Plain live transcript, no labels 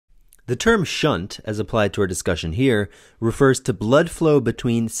The term shunt, as applied to our discussion here, refers to blood flow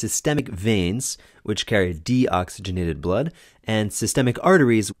between systemic veins, which carry deoxygenated blood, and systemic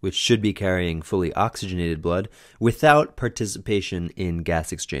arteries, which should be carrying fully oxygenated blood, without participation in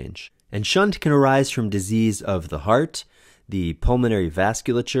gas exchange. And shunt can arise from disease of the heart, the pulmonary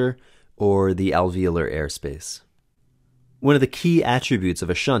vasculature, or the alveolar airspace. One of the key attributes of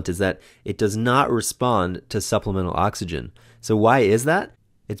a shunt is that it does not respond to supplemental oxygen. So why is that?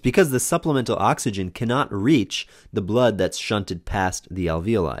 It's because the supplemental oxygen cannot reach the blood that's shunted past the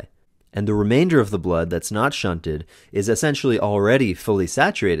alveoli. And the remainder of the blood that's not shunted is essentially already fully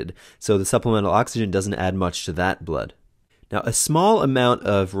saturated, so the supplemental oxygen doesn't add much to that blood. Now, a small amount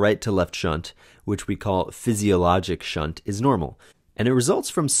of right-to-left shunt, which we call physiologic shunt, is normal. And it results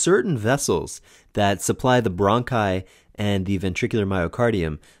from certain vessels that supply the bronchi and the ventricular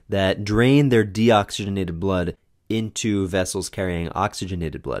myocardium that drain their deoxygenated blood into vessels carrying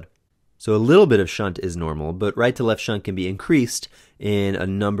oxygenated blood. So a little bit of shunt is normal, but right-to-left shunt can be increased in a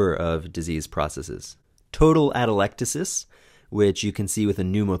number of disease processes. Total atelectasis, which you can see with a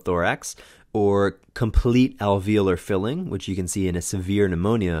pneumothorax, or complete alveolar filling, which you can see in a severe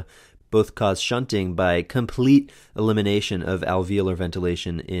pneumonia, both cause shunting by complete elimination of alveolar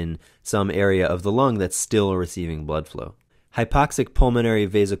ventilation in some area of the lung that's still receiving blood flow. Hypoxic pulmonary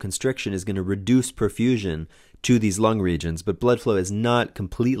vasoconstriction is going to reduce perfusion to these lung regions, but blood flow is not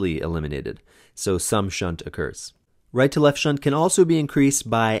completely eliminated, so some shunt occurs. Right-to-left shunt can also be increased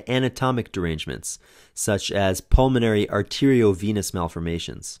by anatomic derangements, such as pulmonary arteriovenous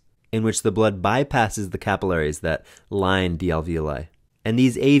malformations, in which the blood bypasses the capillaries that line the alveoli. And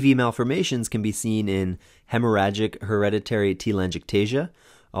these AV malformations can be seen in hemorrhagic hereditary telangiectasia,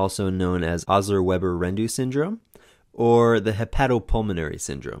 also known as Osler-Weber-Rendu syndrome, or the hepatopulmonary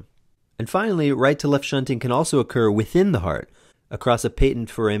syndrome. And finally, right-to-left shunting can also occur within the heart, across a patent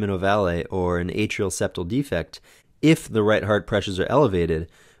foramen ovale or an atrial septal defect, if the right heart pressures are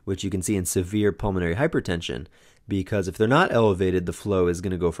elevated, which you can see in severe pulmonary hypertension, because if they're not elevated, the flow is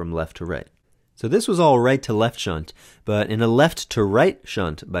going to go from left to right. So this was all right-to-left shunt, but in a left-to-right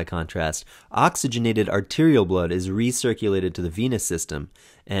shunt, by contrast, oxygenated arterial blood is recirculated to the venous system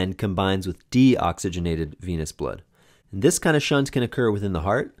and combines with deoxygenated venous blood. And this kind of shunt can occur within the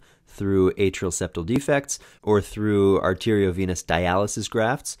heart through atrial septal defects or through arteriovenous dialysis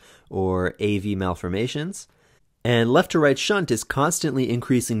grafts or AV malformations. And left-to-right shunt is constantly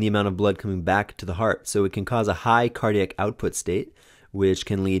increasing the amount of blood coming back to the heart, so it can cause a high cardiac output state, which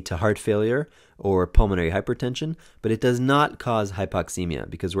can lead to heart failure or pulmonary hypertension, but it does not cause hypoxemia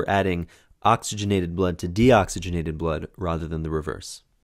because we're adding oxygenated blood to deoxygenated blood rather than the reverse.